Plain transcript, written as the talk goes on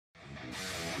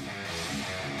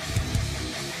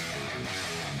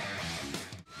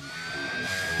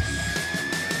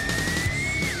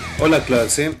Hola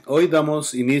clase, hoy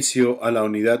damos inicio a la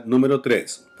unidad número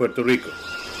 3, Puerto Rico.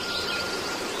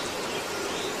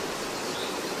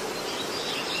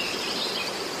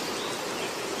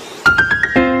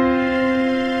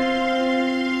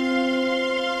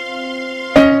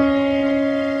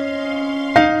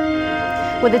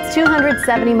 With its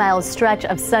 270-mile stretch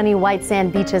of sunny white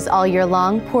sand beaches all year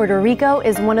long, Puerto Rico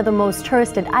is one of the most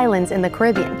touristed islands in the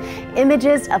Caribbean.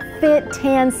 Images of fit,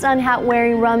 tan, sun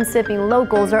hat-wearing, rum-sipping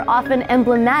locals are often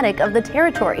emblematic of the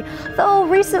territory, though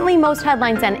recently most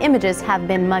headlines and images have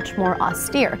been much more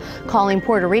austere, calling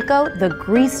Puerto Rico the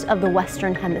Greece of the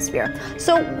Western Hemisphere.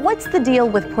 So what's the deal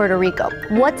with Puerto Rico?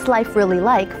 What's life really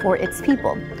like for its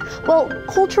people? Well,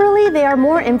 culturally, they are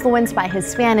more influenced by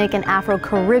Hispanic and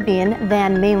Afro-Caribbean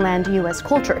than mainland U.S.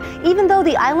 culture, even though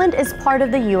the island is part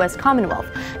of the U.S. Commonwealth.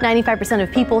 95%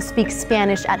 of people speak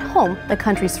Spanish at home, the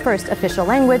country's first official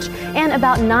language, and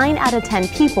about 9 out of 10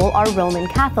 people are Roman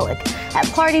Catholic. At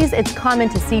parties, it's common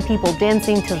to see people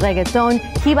dancing to reggaeton,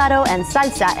 jibaro, and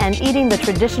salsa, and eating the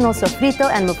traditional sofrito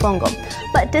and mofongo.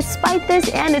 But despite this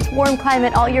and its warm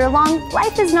climate all year long,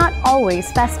 life is not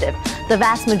always festive. The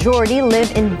vast majority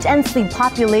live in densely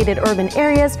populated urban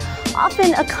areas,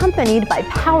 often accompanied by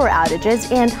power outages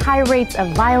and high rates of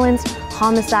violence,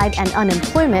 homicide, and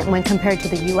unemployment when compared to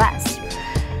the U.S.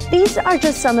 These are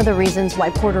just some of the reasons why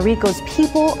Puerto Rico's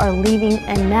people are leaving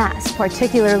en masse,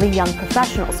 particularly young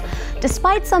professionals.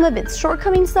 Despite some of its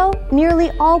shortcomings, though,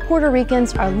 nearly all Puerto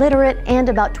Ricans are literate and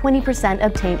about 20%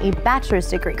 obtain a bachelor's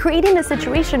degree, creating a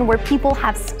situation where people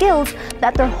have skills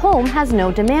that their home has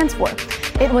no demands for.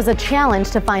 It was a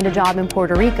challenge to find a job in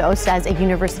Puerto Rico, says a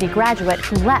university graduate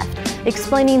who left,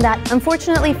 explaining that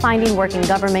unfortunately finding work in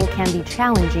government can be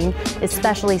challenging,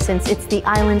 especially since it's the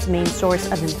island's main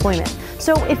source of employment.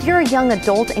 So if you're a young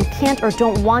adult and can't or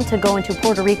don't want to go into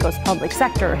Puerto Rico's public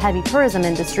sector or heavy tourism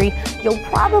industry, you'll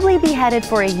probably be headed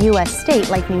for a U.S. state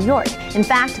like New York. In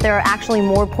fact, there are actually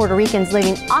more Puerto Ricans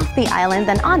living off the island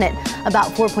than on it,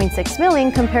 about 4.6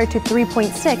 million compared to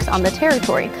 3.6 on the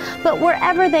territory. But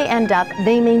wherever they end up,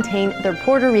 they maintain their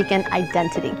Puerto Rican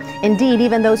identity. Indeed,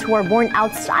 even those who are born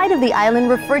outside of the island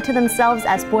refer to themselves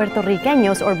as Puerto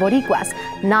Riqueños or Boricuas,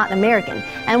 not American.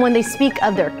 And when they speak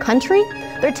of their country,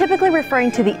 they're typically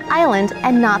referring to the island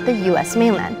and not the U.S.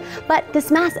 mainland. But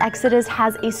this mass exodus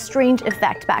has a strange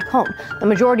effect back home. The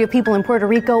majority of people in Puerto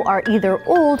Rico are either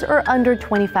old or under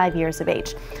 25 years of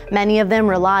age. Many of them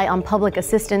rely on public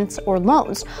assistance or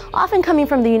loans, often coming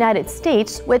from the United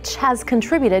States, which has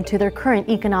contributed to their current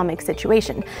economic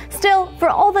situation. Still, for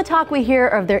all the talk we hear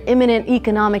of their imminent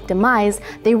economic demise,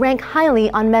 they rank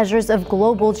highly on measures of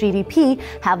global GDP,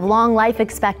 have long life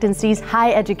expectancies,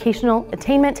 high educational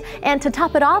attainment, and to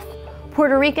top it off,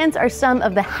 Puerto Ricans are some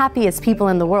of the happiest people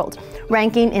in the world,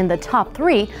 ranking in the top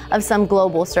 3 of some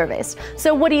global surveys.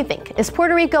 So what do you think? Is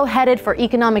Puerto Rico headed for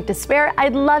economic despair?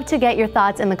 I'd love to get your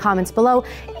thoughts in the comments below.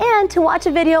 And to watch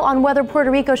a video on whether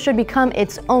Puerto Rico should become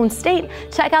its own state,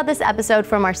 check out this episode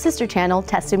from our sister channel,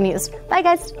 TestTube News. Bye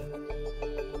guys!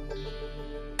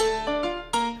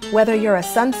 Whether you're a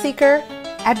sun seeker,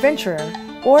 adventurer,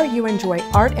 or you enjoy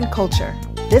art and culture,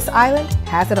 this island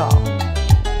has it all.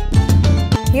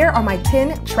 Here are my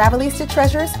 10 Travelista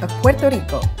treasures of Puerto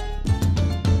Rico.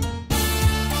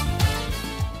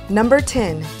 Number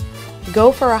 10.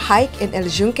 Go for a hike in El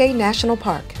Yunque National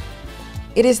Park.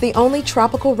 It is the only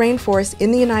tropical rainforest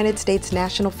in the United States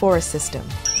National Forest System.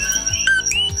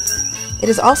 It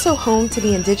is also home to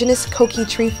the indigenous coqui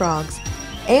tree frogs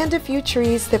and a few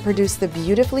trees that produce the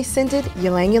beautifully scented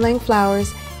ylang-ylang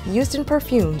flowers used in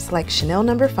perfumes like Chanel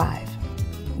No.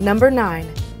 5. Number 9.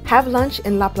 Have lunch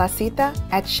in La Placita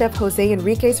at Chef Jose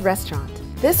Enrique's restaurant.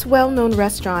 This well-known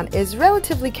restaurant is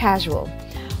relatively casual,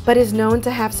 but is known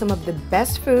to have some of the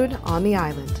best food on the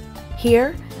island.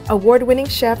 Here, award-winning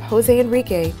chef Jose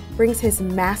Enrique brings his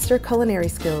master culinary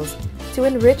skills to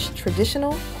enrich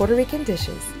traditional Puerto Rican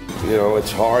dishes. You know,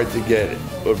 it's hard to get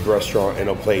a restaurant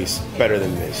and a place better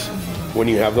than this. When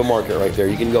you have the market right there,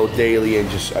 you can go daily and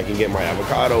I can get my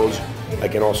avocados. I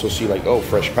can also see like, oh,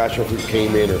 fresh passion fruit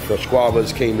came in or fresh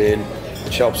guavas came in,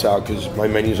 which helps out because my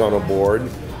menu's on a board.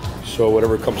 So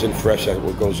whatever comes in fresh, that's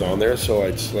what goes on there. So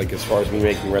it's like, as far as me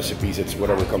making recipes, it's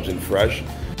whatever comes in fresh.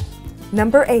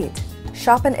 Number 8.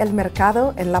 Shop in El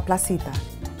Mercado en La Placita.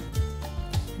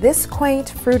 This quaint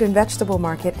fruit and vegetable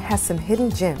market has some hidden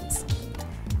gems.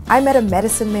 I met a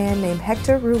medicine man named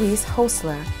Hector Ruiz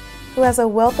Hostler who has a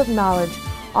wealth of knowledge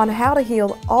on how to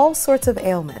heal all sorts of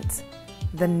ailments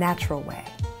the natural way.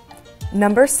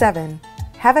 Number 7.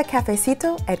 Have a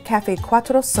cafecito at Cafe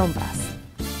Cuatro Sombras.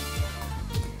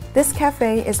 This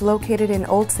cafe is located in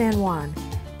Old San Juan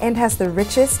and has the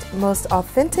richest, most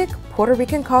authentic Puerto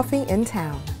Rican coffee in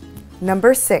town.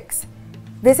 Number 6.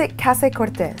 Visit Casa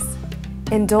Cortez.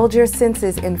 Indulge your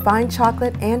senses in fine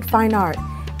chocolate and fine art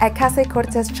at Casa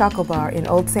Cortez Choco Bar in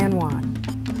Old San Juan.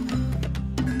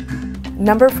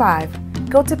 Number 5.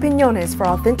 Go to Piñones for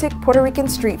authentic Puerto Rican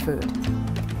street food.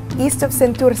 East of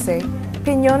Santurce,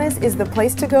 Piñones is the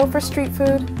place to go for street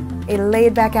food, a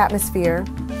laid-back atmosphere,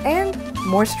 and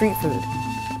more street food,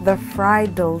 the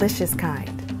fried delicious kind.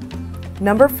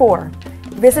 Number 4.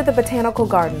 Visit the Botanical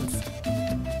Gardens.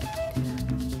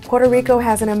 Puerto Rico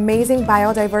has an amazing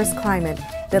biodiverse climate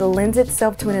that lends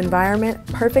itself to an environment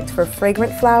perfect for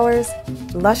fragrant flowers,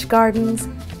 lush gardens,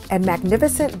 and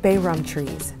magnificent bay rum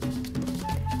trees.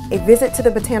 A visit to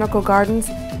the Botanical Gardens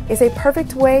is a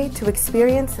perfect way to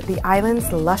experience the island's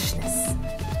lushness.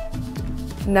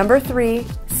 Number 3,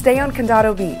 stay on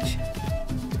Condado Beach.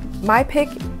 My pick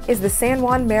is the San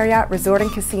Juan Marriott Resort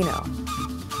and Casino.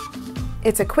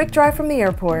 It's a quick drive from the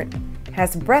airport,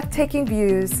 has breathtaking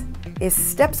views, is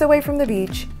steps away from the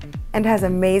beach, and has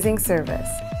amazing service.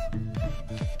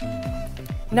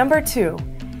 Number 2,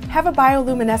 have a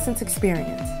bioluminescence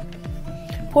experience.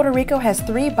 Puerto Rico has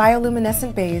 3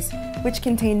 bioluminescent bays which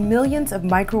contain millions of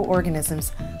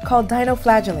microorganisms called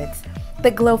dinoflagellates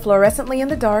that glow fluorescently in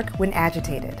the dark when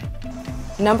agitated.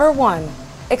 Number 1,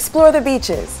 explore the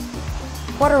beaches.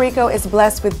 Puerto Rico is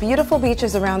blessed with beautiful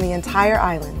beaches around the entire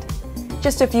island.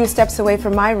 Just a few steps away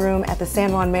from my room at the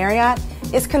San Juan Marriott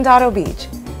is Condado Beach,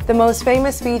 the most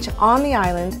famous beach on the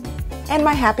island and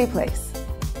my happy place.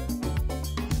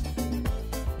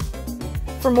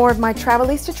 For more of my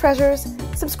Travelista treasures,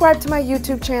 subscribe to my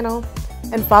YouTube channel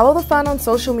and follow the fun on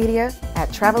social media at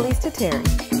Travelista Terry.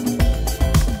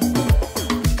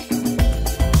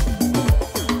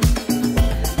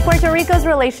 Puerto Rico's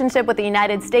relationship with the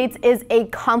United States is a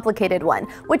complicated one,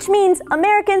 which means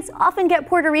Americans often get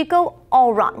Puerto Rico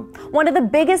all wrong. One of the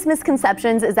biggest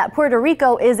misconceptions is that Puerto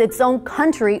Rico is its own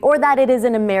country or that it is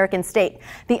an American state.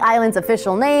 The island's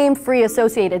official name, Free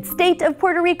Associated State of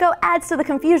Puerto Rico, adds to the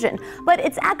confusion, but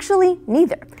it's actually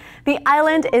neither. The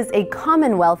island is a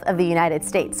Commonwealth of the United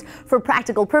States. For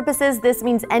practical purposes, this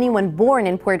means anyone born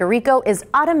in Puerto Rico is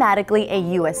automatically a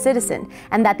U.S. citizen,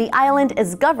 and that the island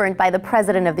is governed by the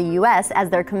President of the U.S. as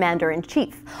their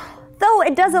commander-in-chief. Though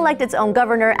it does elect its own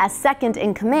governor as second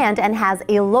in command and has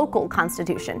a local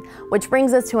constitution. Which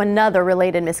brings us to another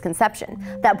related misconception,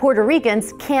 that Puerto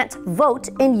Ricans can't vote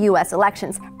in U.S.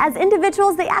 elections. As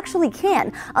individuals, they actually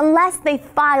can, unless they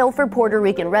file for Puerto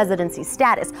Rican residency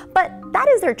status. But that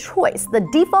is their choice. The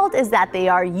default is that they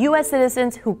are U.S.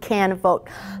 citizens who can vote.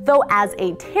 Though as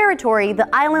a territory, the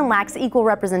island lacks equal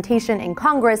representation in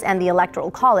Congress and the Electoral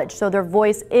College, so their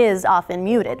voice is often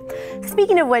muted.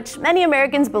 Speaking of which, many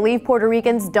Americans believe Puerto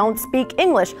Ricans don't speak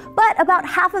English, but about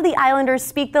half of the islanders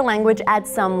speak the language at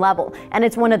some level, and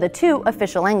it's one of the 2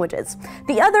 official languages.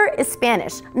 The other is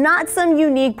Spanish, not some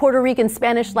unique Puerto Rican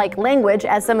Spanish-like language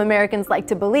as some Americans like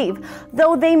to believe.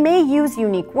 Though they may use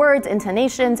unique words,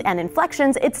 intonations, and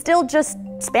inflections, it's still just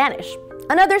Spanish.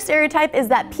 Another stereotype is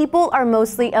that people are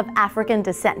mostly of African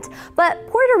descent, but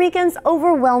Puerto Ricans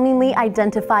overwhelmingly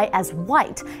identify as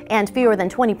white, and fewer than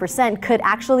 20% could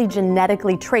actually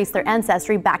genetically trace their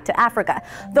ancestry back to Africa,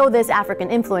 though this African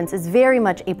influence is very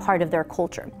much a part of their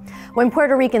culture. When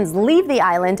Puerto Ricans leave the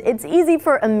island, it's easy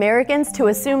for Americans to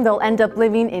assume they'll end up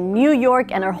living in New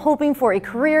York and are hoping for a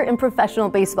career in professional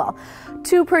baseball.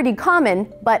 2 pretty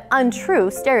common but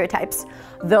untrue stereotypes.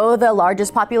 Though the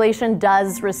largest population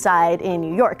does reside in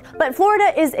New York. But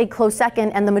Florida is a close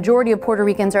second, and the majority of Puerto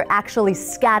Ricans are actually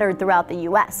scattered throughout the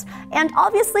U.S. And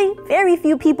obviously, very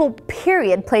few people,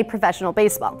 period, play professional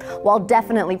baseball. While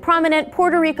definitely prominent,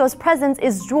 Puerto Rico's presence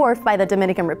is dwarfed by the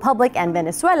Dominican Republic and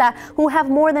Venezuela, who have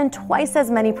more than twice as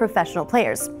many professional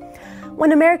players.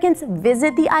 When Americans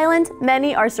visit the island,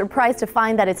 many are surprised to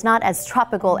find that it's not as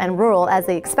tropical and rural as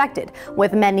they expected,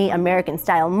 with many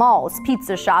American-style malls,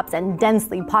 pizza shops, and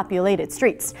densely populated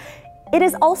streets. It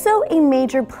is also a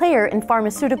major player in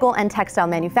pharmaceutical and textile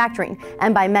manufacturing,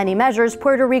 and by many measures,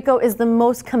 Puerto Rico is the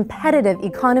most competitive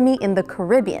economy in the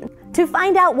Caribbean. To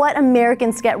find out what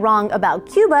Americans get wrong about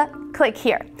Cuba, click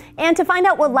here. And to find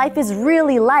out what life is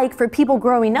really like for people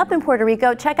growing up in Puerto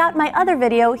Rico, check out my other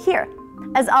video here.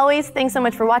 As always, thanks so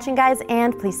much for watching, guys,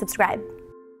 and please subscribe.